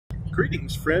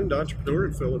Greetings, friend, entrepreneur,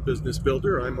 and fellow business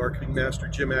builder. I'm Marketing Master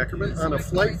Jim Ackerman on a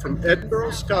flight from Edinburgh,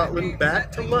 Scotland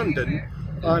back to London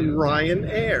on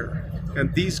Ryanair.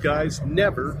 And these guys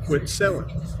never quit selling.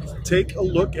 Take a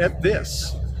look at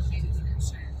this.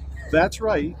 That's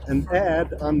right, an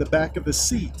ad on the back of the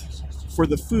seat for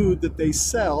the food that they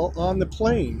sell on the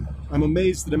plane. I'm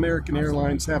amazed that American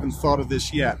Airlines haven't thought of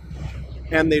this yet.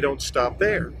 And they don't stop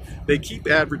there. They keep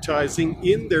advertising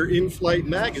in their in-flight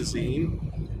magazine.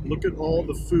 Look at all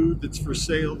the food that's for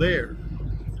sale there.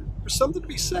 There's something to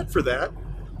be said for that.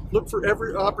 Look for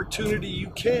every opportunity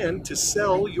you can to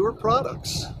sell your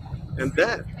products. And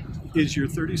that is your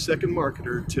 30-second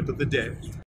marketer tip of the day.